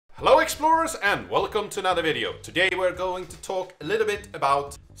Hello explorers and welcome to another video. Today we're going to talk a little bit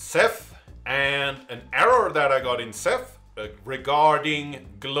about Ceph and an error that I got in Ceph regarding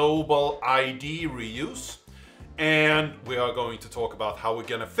global ID reuse. And we are going to talk about how we're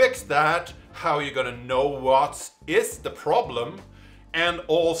going to fix that, how you're going to know what is the problem, and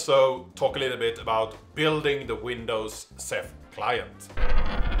also talk a little bit about building the Windows Ceph client.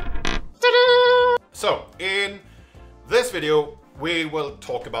 So in this video we will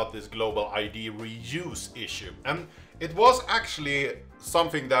talk about this global ID reuse issue, and it was actually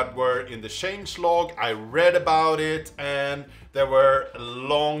something that were in the changelog. I read about it and there were a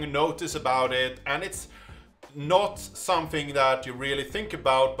long notice about it, and it's not something that you really think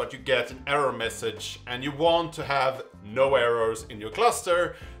about, but you get an error message and you want to have no errors in your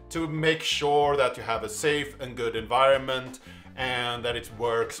cluster to make sure that you have a safe and good environment and that it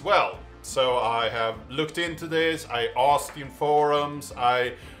works well. So I have looked into this, I asked in forums,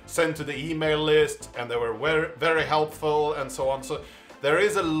 I sent to the email list, and they were very helpful and so on. So there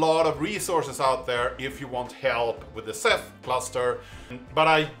is a lot of resources out there if you want help with the Ceph cluster, but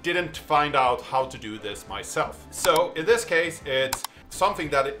I didn't find out how to do this myself. So in this case, it's something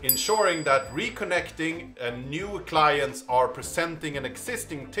that ensuring that reconnecting new clients are presenting an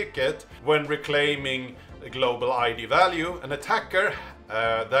existing ticket when reclaiming a global ID value. An attacker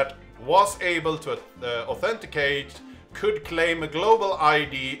that was able to authenticate could claim a global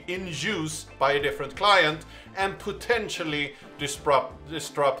ID in use by a different client and potentially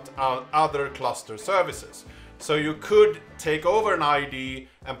disrupt other cluster services. So you could take over an ID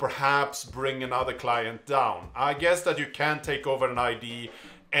and perhaps bring another client down. I guess that you can take over an ID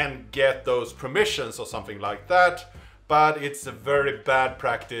and get those permissions or something like that, but it's a very bad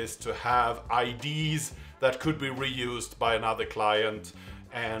practice to have IDs that could be reused by another client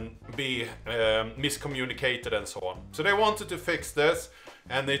and be miscommunicated and so on. So they wanted to fix this,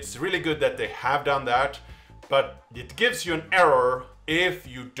 and it's really good that they have done that, but it gives you an error if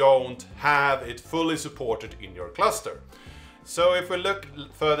you don't have it fully supported in your cluster. So if we look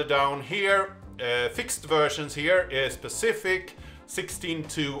further down here, fixed versions here is specific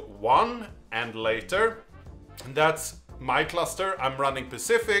 16.2.1 and later, and that's my cluster. I'm running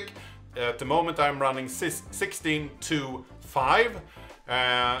Pacific. At the moment I'm running 16.2.5.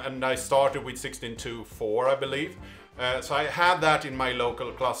 And I started with 16.2.4, I believe. So I had that in my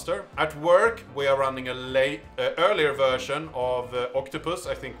local cluster. At work, we are running a earlier version of Octopus.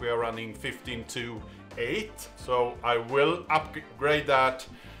 I think we are running 15.2.8. So I will upgrade that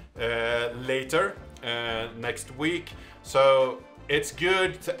later next week. So it's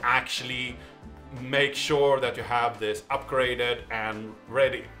good to actually make sure that you have this upgraded and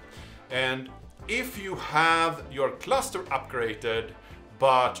ready. And if you have your cluster upgraded,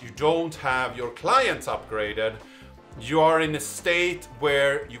 but you don't have your clients upgraded, you are in a state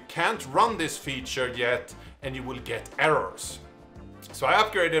where you can't run this feature yet and you will get errors. So I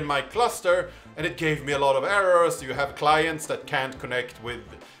upgraded my cluster and it gave me a lot of errors. You have clients that can't connect with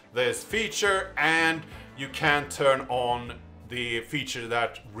this feature, and you can't turn on the feature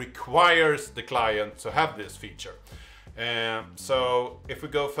that requires the client to have this feature. So if we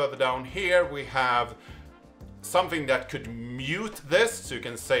go further down here, we have something that could mute this. So you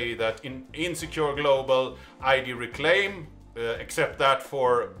can say that in insecure global ID reclaim, accept that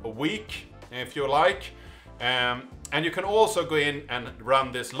for a week if you like. And you can also go in and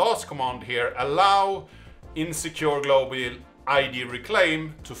run this last command here, allow insecure global ID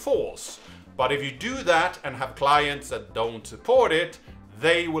reclaim to false. But if you do that and have clients that don't support it,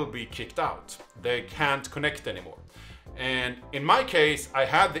 they will be kicked out. They can't connect anymore. And in my case, I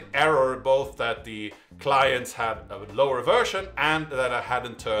had the error both that the clients had a lower version and that I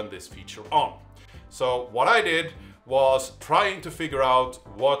hadn't turned this feature on. So what I did was trying to figure out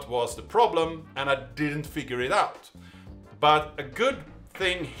what was the problem, and I didn't figure it out. But a good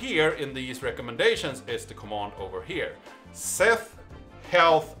thing here in these recommendations is the command over here, Ceph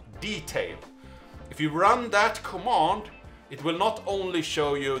health detail. If you run that command, it will not only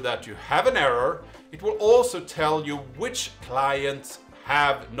show you that you have an error, it will also tell you which clients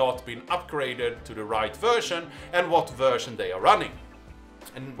have not been upgraded to the right version and what version they are running.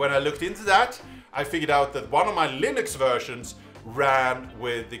 And when I looked into that, I figured out that one of my Linux versions ran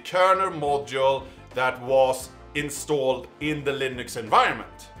with the kernel module that was installed in the Linux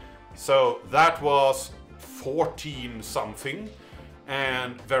environment. So that was 14 something,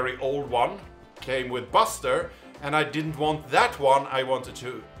 and very old one, came with Buster. And I didn't want that one. I wanted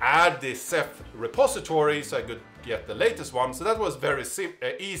to add the Ceph repository so I could get the latest one. So that was very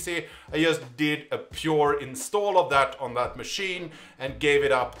easy. I just did a pure install of that on that machine and gave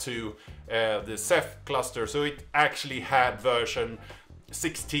it up to the Ceph cluster. So it actually had version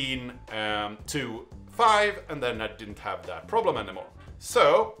 16 to 5, and then I didn't have that problem anymore.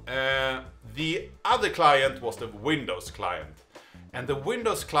 So the other client was the Windows client, and the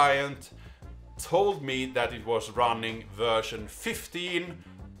Windows client told me that it was running version 15.00,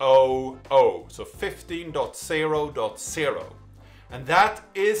 so 15.0.0. And that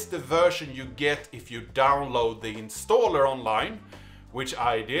is the version you get if you download the installer online, which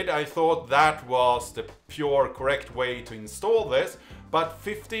I did. I thought that was the pure correct way to install this, but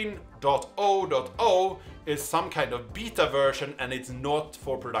 15.0.0 is some kind of beta version, and it's not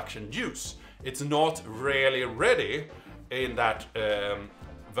for production use. It's not really ready in that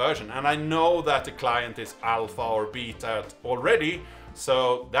version, and I know that the client is alpha or beta already,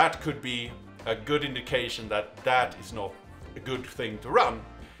 so that could be a good indication that that is not a good thing to run.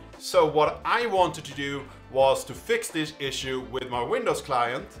 So what I wanted to do was to fix this issue with my Windows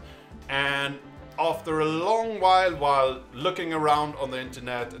client, and after a long while looking around on the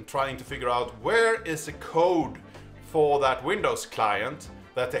internet and trying to figure out where is the code for that Windows client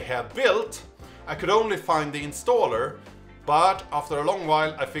that they had built, I could only find the installer. But after a long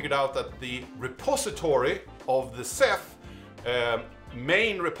while I figured out that the repository of the Ceph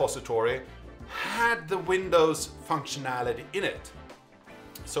main repository had the Windows functionality in it.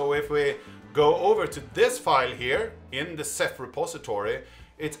 So if we go over to this file here in the Ceph repository,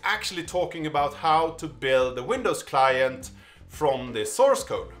 it's actually talking about how to build the Windows client from the source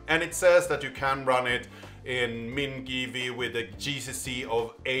code. And it says that you can run it in MinGV with a GCC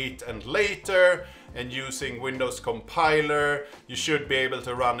of 8 and later, and using Windows compiler. You should be able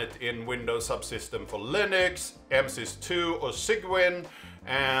to run it in Windows subsystem for Linux, MSys2 or Cygwin,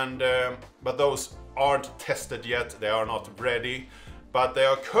 and but those aren't tested yet, they are not ready. But they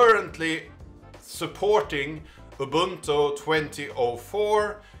are currently supporting Ubuntu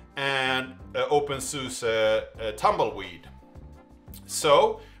 20.04 and OpenSUSE Tumbleweed.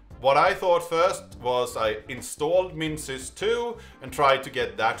 So what I thought first was I installed MinSys2 and tried to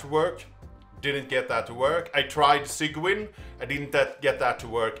get that to work. Didn't get that to work. I tried Cygwin. I didn't get that to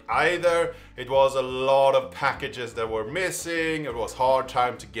work either. It was a lot of packages that were missing. It was hard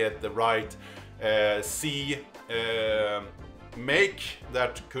time to get the right C make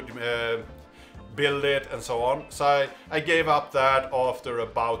that could build it and so on. So I gave up that after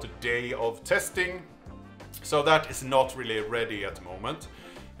about a day of testing. So that is not really ready at the moment.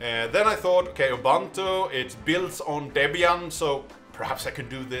 Then I thought, okay, Ubuntu, it builds on Debian, so perhaps I can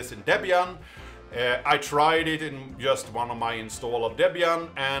do this in Debian. I tried it in just one of my install of Debian,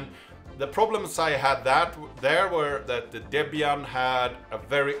 and the problems I had there were that the Debian had a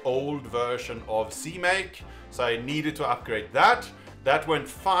very old version of CMake, so I needed to upgrade that. That went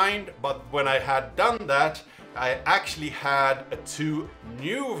fine, but when I had done that, I actually had a 2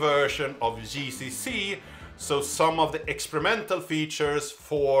 new version of GCC, so some of the experimental features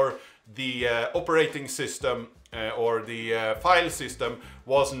for the operating system or the file system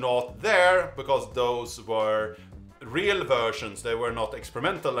was not there, because those were real versions, they were not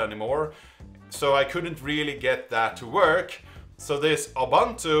experimental anymore. So I couldn't really get that to work. So this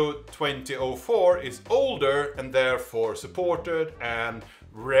Ubuntu 20.04 is older and therefore supported and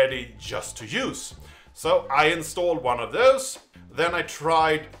ready just to use. So I installed one of those. Then I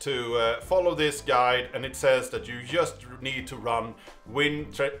tried to follow this guide, and it says that you just need to run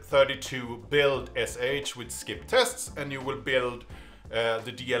win32 build sh with skip tests, and you will build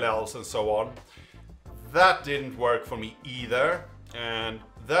the DLLs and so on. That didn't work for me either, and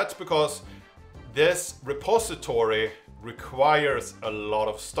that's because this repository requires a lot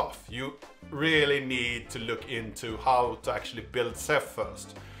of stuff. You really need to look into how to actually build Ceph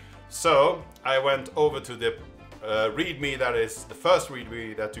first. So I went over to the README, that is the first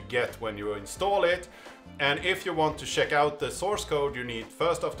README that you get when you install it. And if you want to check out the source code, you need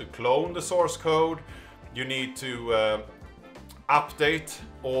first off to clone the source code. You need to update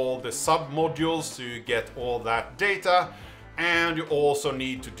all the submodules so you get all that data. And you also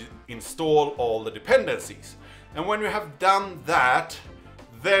need to install all the dependencies. And when you have done that,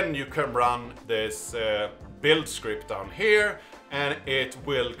 then you can run this build script down here, and it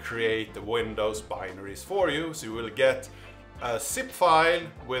will create the Windows binaries for you. So you will get a zip file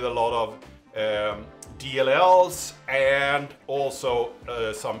with a lot of DLLs and also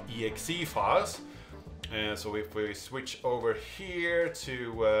some exe files. So if we switch over here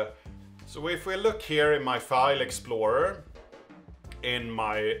to, so if we look here in my file explorer, in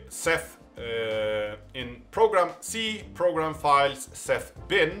my Ceph, in C program files Ceph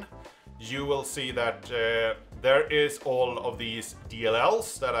bin, you will see that there is all of these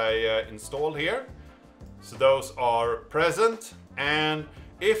DLLs that I installed here. So those are present, and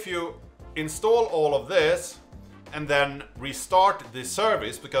if you install all of this, and then restart the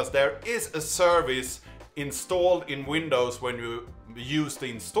service, because there is a service installed in Windows. When you use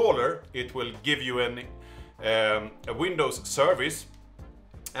the installer, it will give you a Windows service,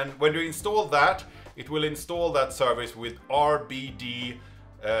 and when you install that, it will install that service with rbd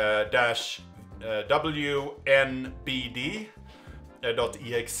wnbd.exe,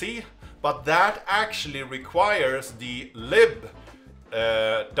 but that actually requires the lib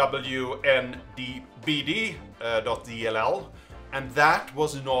wnbd.dll, and that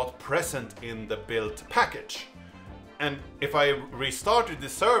was not present in the built package. And if I restarted the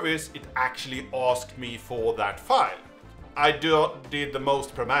service, it actually asked me for that file. I did the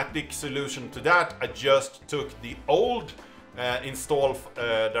most pragmatic solution to that. I just took the old install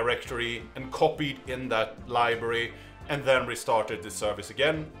directory and copied in that library, and then restarted the service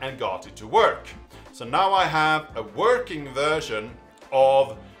again and got it to work. So now I have a working version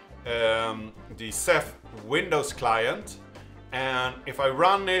of the Ceph Windows client, and if I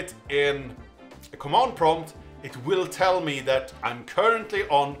run it in a command prompt, it will tell me that I'm currently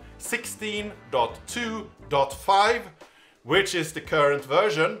on 16.2.5, which is the current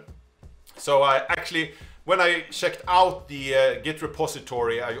version. So I actually, when I checked out the Git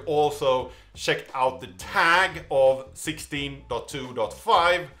repository, I also checked out the tag of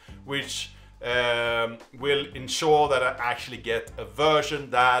 16.2.5, which will ensure that I actually get a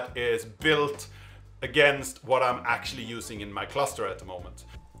version that is built against what I'm actually using in my cluster at the moment.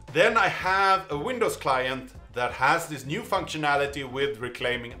 Then I have a Windows client that has this new functionality with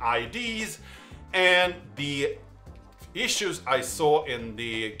reclaiming IDs, and the issues I saw in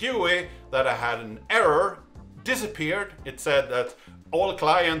the GUI that I had an error disappeared. It said that all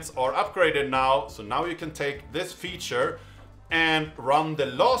clients are upgraded now, so now you can take this feature and run the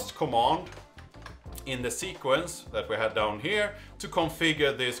last command in the sequence that we had down here to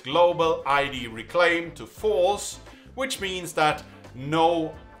configure this global ID reclaim to false, which means that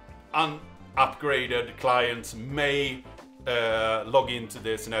no unupgraded clients may log into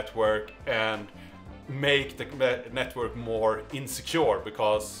this network and make the network more insecure,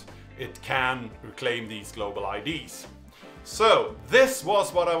 because it can reclaim these global IDs. So this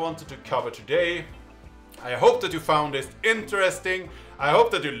was what I wanted to cover today. I hope that you found this interesting. I hope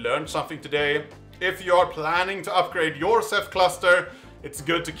that you learned something today. If you are planning to upgrade your Ceph cluster, it's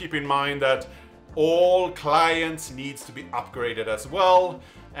good to keep in mind that all clients needs to be upgraded as well.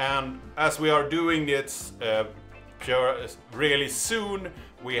 And as we are doing it really soon,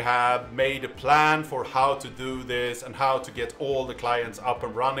 we have made a plan for how to do this and how to get all the clients up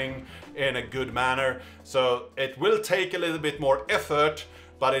and running in a good manner. So it will take a little bit more effort,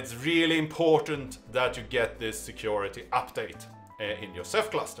 but it's really important that you get this security update in your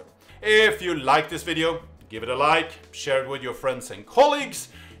Ceph cluster. If you like this video, give it a like, share it with your friends and colleagues.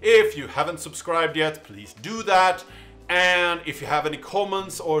 If you haven't subscribed yet, please do that. And if you have any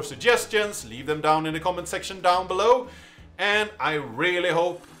comments or suggestions, leave them down in the comment section down below. And I really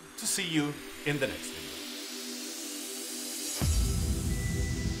hope to see you in the next video.